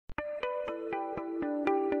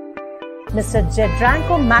Mr.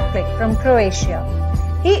 Jadranko Miklec from Croatia.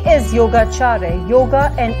 He is Yogacharya,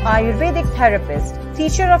 yoga and Ayurvedic therapist,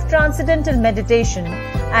 teacher of transcendental meditation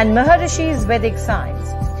and Maharishi's Vedic science.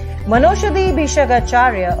 Manoshadi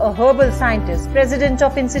Bhishagacharya, a herbal scientist, president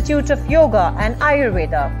of Institute of Yoga and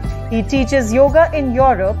Ayurveda. He teaches yoga in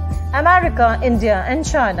Europe, America, India and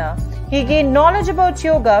China. He gained knowledge about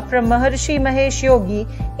yoga from Maharishi Mahesh Yogi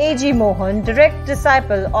A.G. Mohan, direct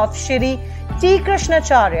disciple of Shri T.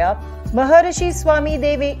 Krishnacharya, Maharishi Swami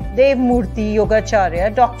Devmurti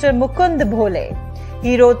Yogacharya, Dr. Mukund Bhole.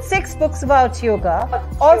 He wrote 6 books about yoga.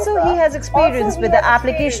 Also, he has experience with the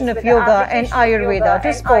application of yoga and Ayurveda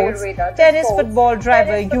to sports, tennis, football,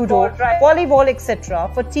 driver, judo, volleyball, etc.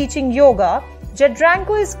 For teaching yoga,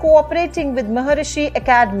 Jadranko is cooperating with Maharishi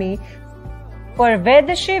Academy for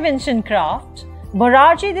Vedashe Vincent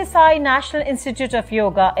Morarji Desai National Institute of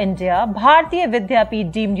Yoga, India, Bharatiya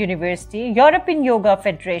Vidyapeeth Deemed University, European Yoga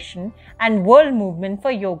Federation, and World Movement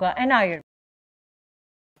for Yoga and Ayurveda.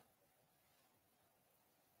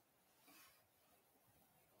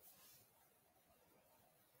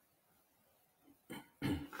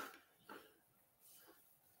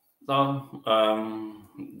 So,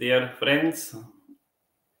 dear friends,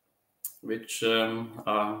 which you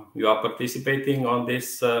are participating on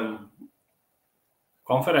this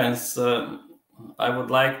conference, I would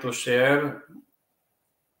like to share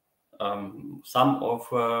some of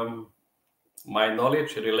my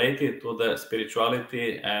knowledge related to the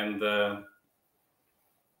spirituality and the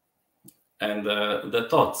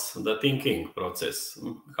thoughts, the thinking process,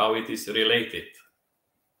 how it is related.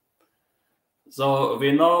 So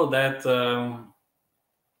we know that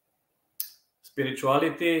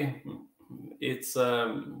spirituality, it's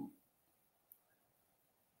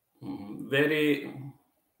very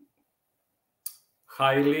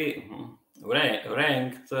highly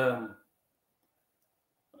ranked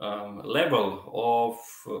level of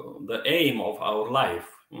the aim of our life,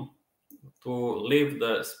 to live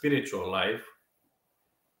the spiritual life.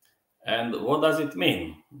 And what does it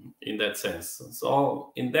mean in that sense?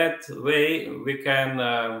 So in that way, we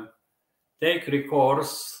can take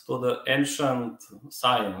recourse to the ancient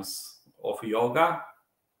science of yoga,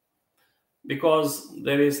 because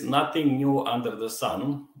there is nothing new under the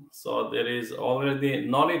sun. So there is already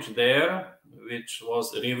knowledge there, which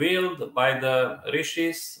was revealed by the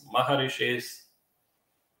rishis, maharishis,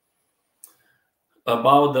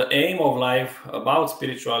 about the aim of life, about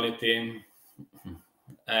spirituality,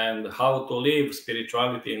 and how to live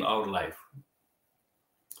spirituality in our life.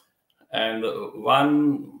 And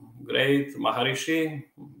one great Maharishi,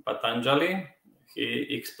 Patanjali, he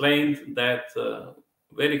explained that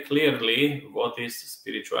very clearly what is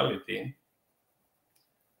spirituality,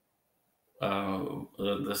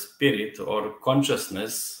 the spirit or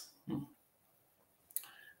consciousness.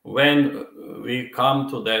 When we come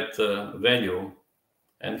to that value,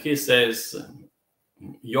 and he says,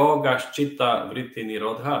 yoga chitta vritti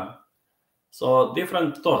nirodha. So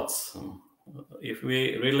different thoughts. If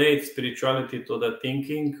we relate spirituality to the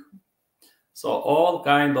thinking, so all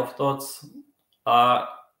kind of thoughts are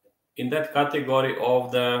in that category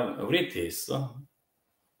of the vrittis,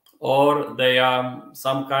 or they are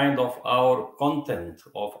some kind of our content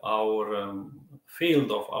of our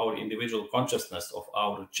field of our individual consciousness, of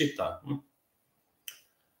our chitta.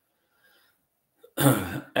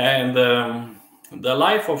 And the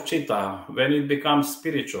life of chitta, when it becomes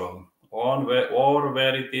spiritual, or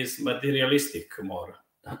where it is materialistic more,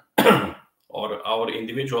 or our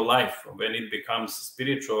individual life, when it becomes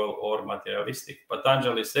spiritual or materialistic,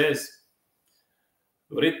 Patanjali says,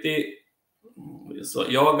 vritti, so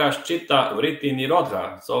yoga chitta vritti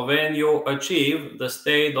nirodha. So when you achieve the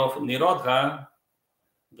state of nirodha,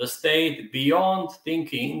 the state beyond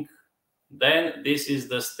thinking, then this is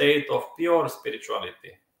the state of pure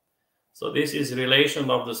spirituality. So this is relation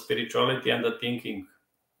of the spirituality and the thinking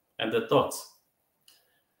and the thoughts.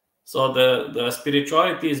 So the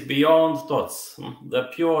spirituality is beyond thoughts, the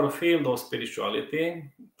pure field of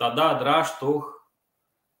spirituality. Tada drashtuh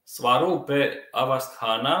svarupe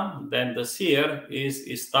avasthana, then the seer is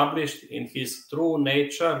established in his true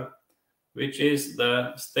nature, which is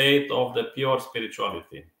the state of the pure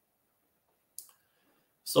spirituality.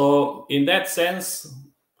 So in that sense,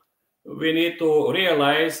 we need to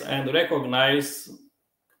realize and recognize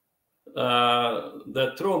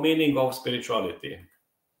the true meaning of spirituality,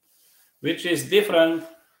 which is different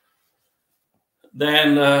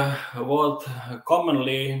than what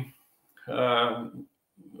commonly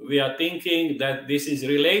we are thinking, that this is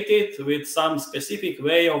related with some specific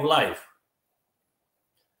way of life.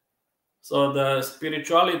 So the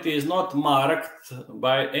spirituality is not marked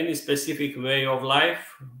by any specific way of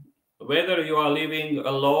life, whether you are living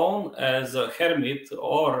alone as a hermit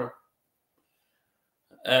or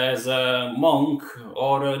as a monk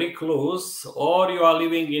or a recluse, or you are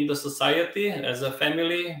living in the society as a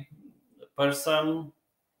family person,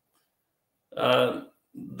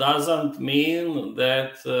 doesn't mean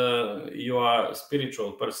that you are a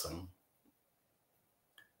spiritual person.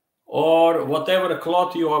 Or whatever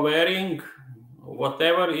cloth you are wearing,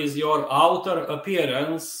 whatever is your outer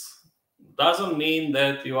appearance, doesn't mean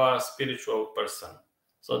that you are a spiritual person.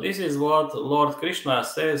 So this is what Lord Krishna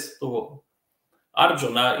says to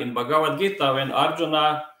Arjuna in Bhagavad Gita, when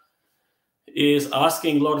Arjuna is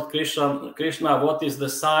asking Lord Krishna, what is the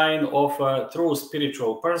sign of a true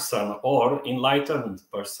spiritual person or enlightened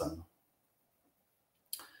person?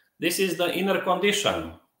 This is the inner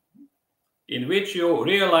condition in which you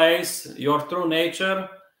realize your true nature,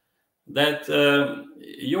 that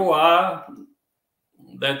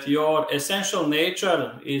that your essential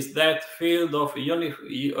nature is that field of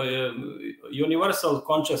universal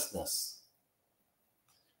consciousness,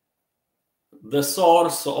 the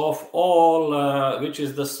source of all, which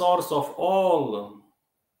is the source of all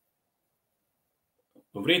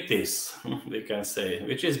vrittis, we can say,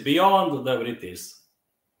 which is beyond the vrittis.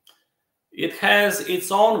 It has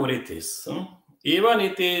its own vrittis. Even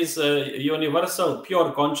it is a universal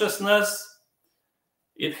pure consciousness,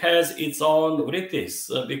 it has its own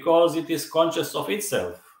vrittis because it is conscious of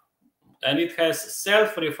itself. And it has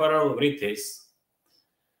self-referral vrittis,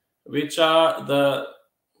 which are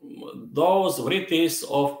those vrittis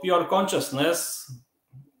of pure consciousness,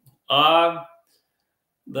 are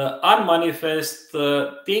the unmanifest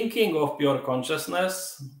thinking of pure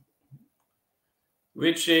consciousness,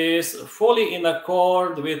 which is fully in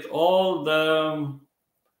accord with all the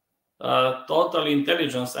total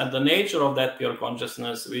intelligence and the nature of that pure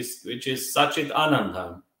consciousness, which is Satchit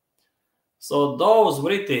Ananda. So those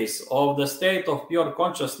vrittis of the state of pure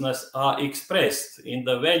consciousness are expressed in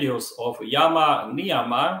the values of Yama,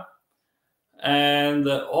 Niyama, and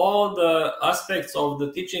all the aspects of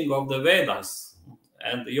the teaching of the Vedas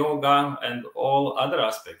and yoga and all other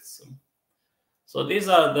aspects. So these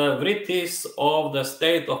are the vrittis of the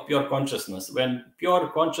state of pure consciousness, when pure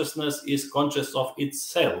consciousness is conscious of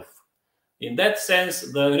itself. In that sense,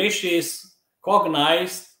 the rishis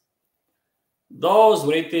cognized those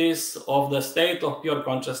vrittis of the state of pure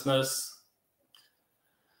consciousness,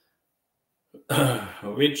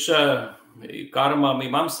 which Karma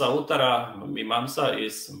Mimamsa, Uttara Mimamsa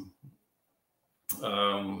is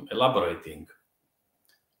elaborating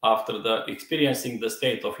after experiencing the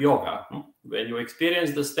state of yoga. When you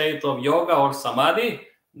experience the state of yoga or samadhi,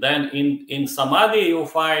 then in samadhi you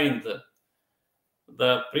find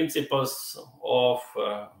the principles of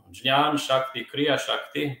Jnana Shakti, Kriya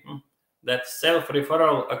Shakti, that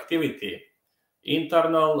self-referral activity,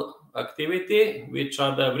 internal activity, which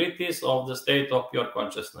are the vrittis of the state of pure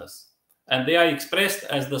consciousness. And they are expressed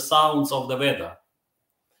as the sounds of the Veda.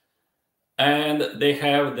 And they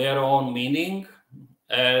have their own meaning.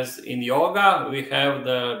 As in yoga, we have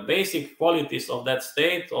the basic qualities of that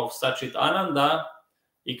state of Satchit Ananda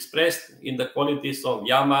expressed in the qualities of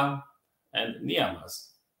Yama and Niyamas.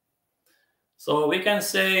 So we can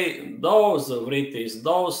say those vrittis,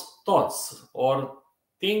 those thoughts or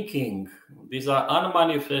thinking, these are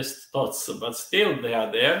unmanifest thoughts, but still they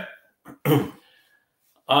are there,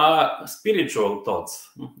 are spiritual thoughts.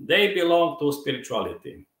 They belong to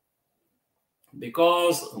spirituality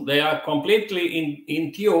because they are completely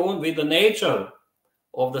in tune with the nature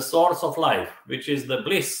of the source of life, which is the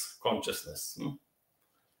bliss consciousness.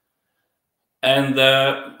 And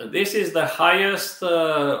this is the highest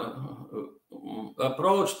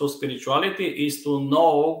approach to spirituality, is to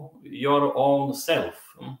know your own self,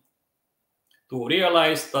 to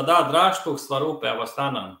realize tada drashtuk svarupe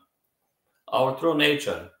avasthanam, our true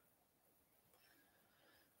nature.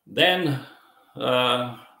 Then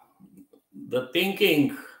the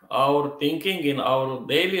thinking, our thinking in our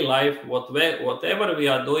daily life, whatever we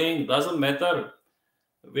are doing, doesn't matter,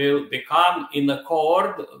 will become in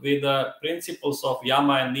accord with the principles of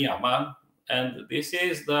Yama and Niyama. And this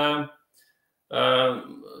is the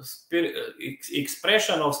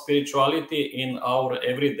expression of spirituality in our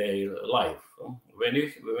everyday life.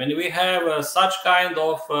 When we have such kind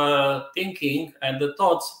of thinking and the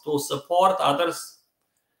thoughts to support others,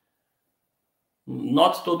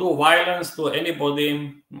 not to do violence to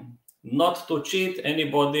anybody, not to cheat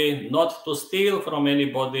anybody, not to steal from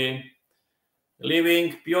anybody,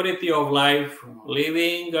 living purity of life,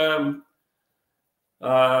 living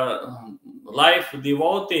life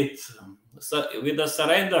devoted with a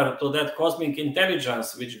surrender to that cosmic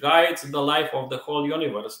intelligence which guides the life of the whole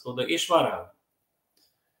universe, to the Ishvara.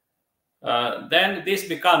 then this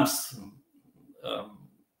becomes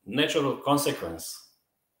natural consequence.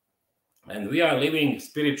 And we are living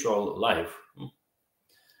spiritual life.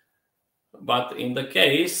 But in the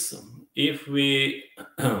case, if we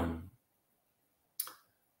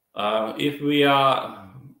are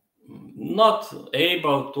not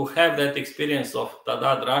able to have that experience of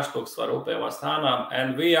Tada Drashtuk Svarupe Vasthanam,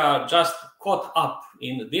 and we are just caught up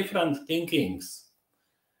in different thinkings,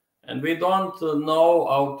 and we don't know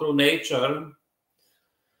our true nature,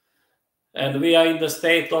 and we are in the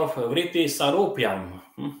state of vritti sarupyam.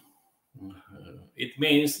 It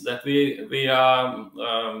means that we are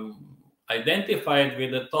identified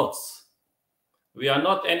with the thoughts. We are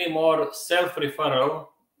not anymore self-referral,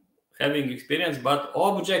 having experience, but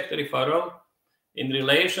object referral in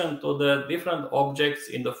relation to the different objects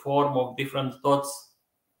in the form of different thoughts.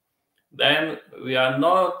 Then we are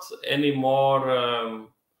not anymore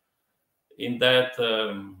in that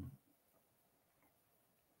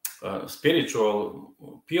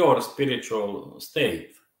pure spiritual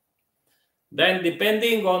state. Then,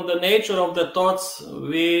 depending on the nature of the thoughts,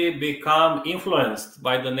 we become influenced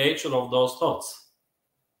by the nature of those thoughts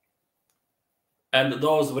and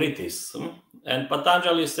those vrittis. And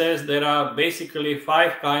Patanjali says there are basically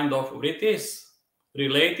 5 kinds of vrittis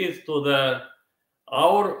related to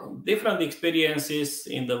our different experiences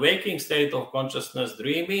in the waking state of consciousness,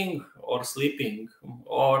 dreaming or sleeping,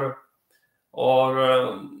 or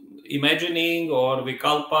imagining, or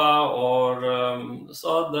vikalpa, or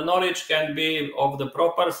so the knowledge can be of the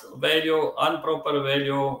proper value, improper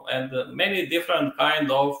value, and many different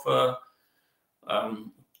kind of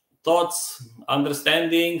thoughts,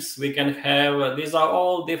 understandings we can have. These are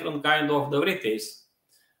all different kind of the vrittis,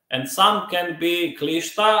 and some can be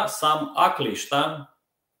klishta, some aklishta.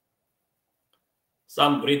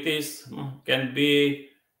 Some vrittis can be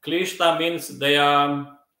klishta, means they are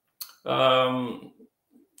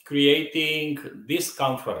creating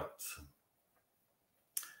discomfort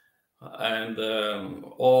and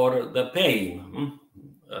or the pain,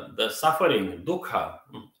 the suffering, dukkha.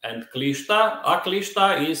 And klishta,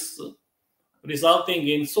 aklishta is resulting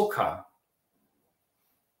in sukha.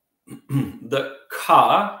 The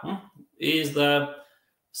kha is the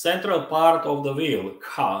central part of the wheel,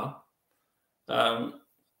 kha,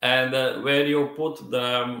 and where you put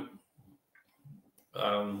the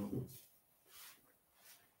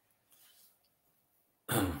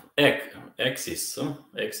axis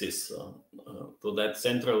to that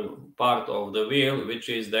central part of the wheel, which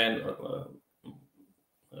is then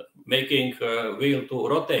making wheel to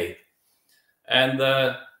rotate. And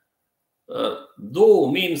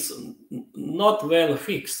do means not well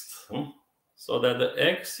fixed, so that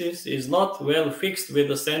the axis is not well fixed with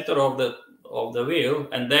the center of the wheel,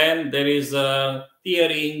 and then there is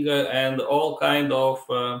tearing and all kind of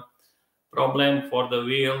problem for the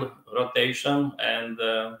wheel rotation and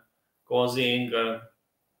causing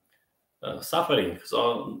suffering.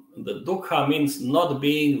 So the dukkha means not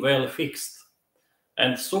being well fixed,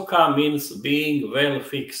 and sukha means being well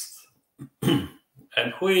fixed.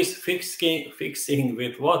 And who is fixing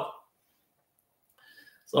with what?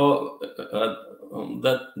 So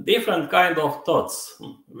the different kind of thoughts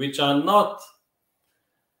which are not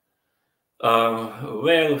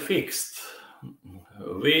well fixed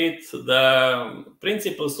with the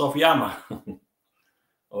principles of yama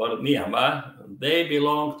or niyama, they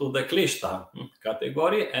belong to the klishta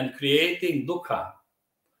category and creating dukkha.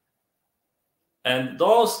 And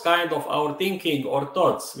those kind of our thinking or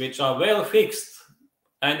thoughts which are well fixed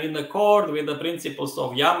and in accord with the principles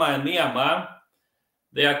of yama and niyama,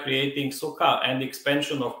 they are creating sukha and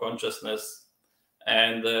expansion of consciousness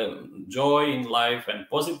and joy in life and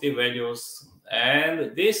positive values.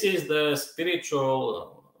 And this is the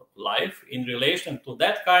spiritual life in relation to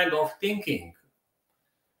that kind of thinking.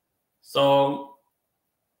 So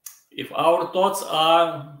if our thoughts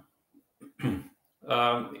are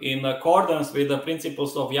in accordance with the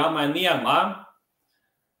principles of yama and niyama,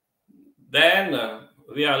 then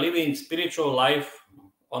we are living spiritual life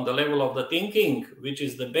on the level of the thinking, which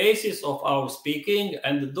is the basis of our speaking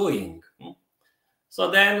and doing. So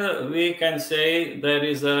then we can say there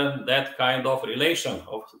is that kind of relation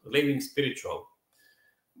of living spiritual.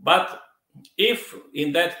 But if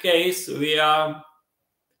in that case we are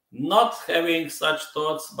not having such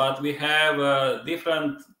thoughts, but we have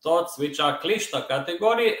different thoughts which are klishta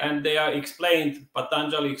category, and they are explained,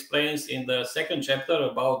 Patanjali explains in the 2nd chapter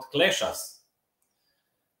about kleshas,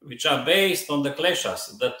 which are based on the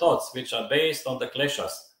kleshas, the thoughts which are based on the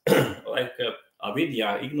kleshas, like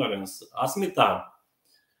avidya, ignorance, asmita,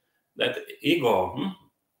 that ego,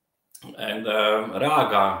 and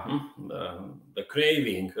raga, the the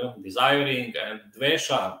craving, desiring, and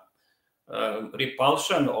dvesha,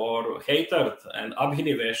 repulsion or hatred, and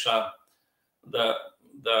abhinivesha, the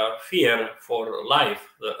fear for life,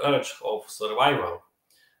 the urge of survival.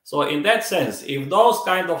 So in that sense, if those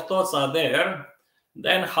kind of thoughts are there,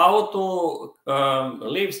 then how to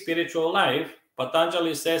live spiritual life?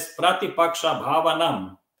 Patanjali says, pratipaksha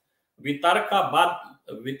bhavanam, vitarka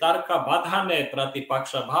badhane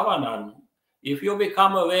pratipaksha bhavanam. If you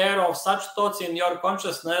become aware of such thoughts in your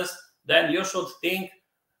consciousness, then you should think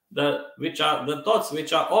the thoughts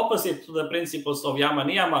which are opposite to the principles of yama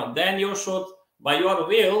niyama. Then you should, by your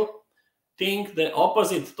will, think the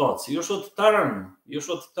opposite thoughts. You should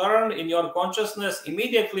turn in your consciousness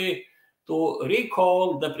immediately to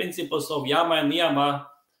recall the principles of yama and niyama,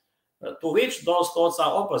 to which those thoughts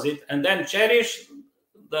are opposite, and then cherish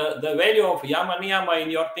the value of yama niyama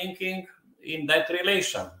in your thinking in that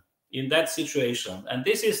relation, in that situation. And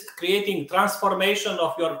this is creating transformation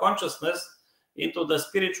of your consciousness into the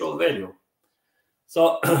spiritual value.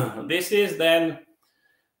 So this is then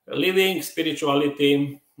living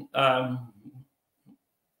spirituality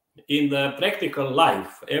in the practical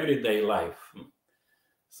life, everyday life.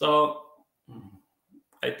 So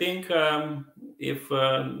I think if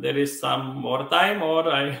there is some more time, or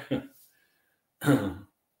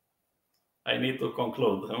I need to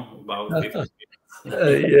conclude about it.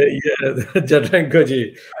 Jadranko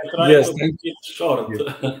ji. I try to make it short,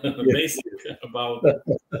 basic about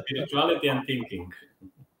spirituality and thinking.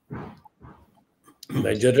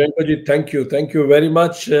 Jadranko ji, thank you. Thank you very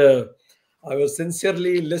much. I was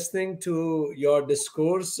sincerely listening to your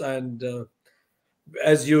discourse, and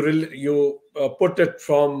as you put it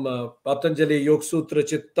from Patanjali Yoga Sutra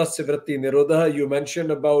Chittasya Vritti Nirodha, you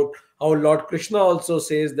mentioned about how Lord Krishna also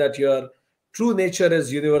says that your true nature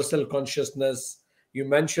is universal consciousness. You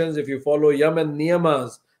mentioned if you follow yam and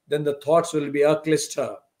niyamas, then the thoughts will be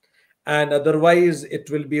aklishta, and otherwise it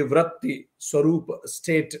will be vritti, swarup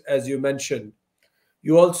state, as you mentioned.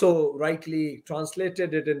 You also rightly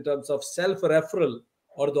translated it in terms of self-referral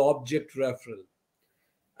or the object referral.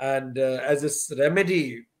 And as a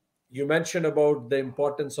remedy, you mentioned about the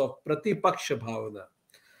importance of pratipaksha bhavana.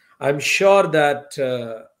 I'm sure that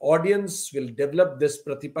audience will develop this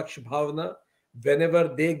pratipaksha bhavana whenever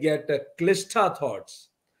they get klishta thoughts,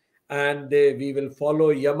 and we will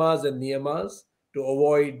follow yamas and niyamas to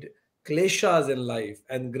avoid kleshas in life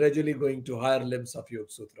and gradually going to higher limbs of Yoga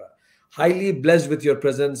Sutra. Highly blessed with your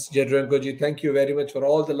presence, Jadranko ji. Thank you very much for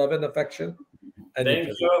all the love and affection. And thank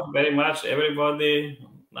you very much, everybody.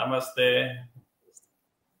 Namaste.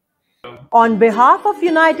 On behalf of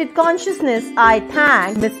United Consciousness, I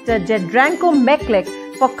thank Mr. Jadranko Miklec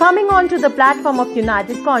for coming onto the platform of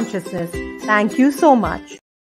United Consciousness. Thank you so much.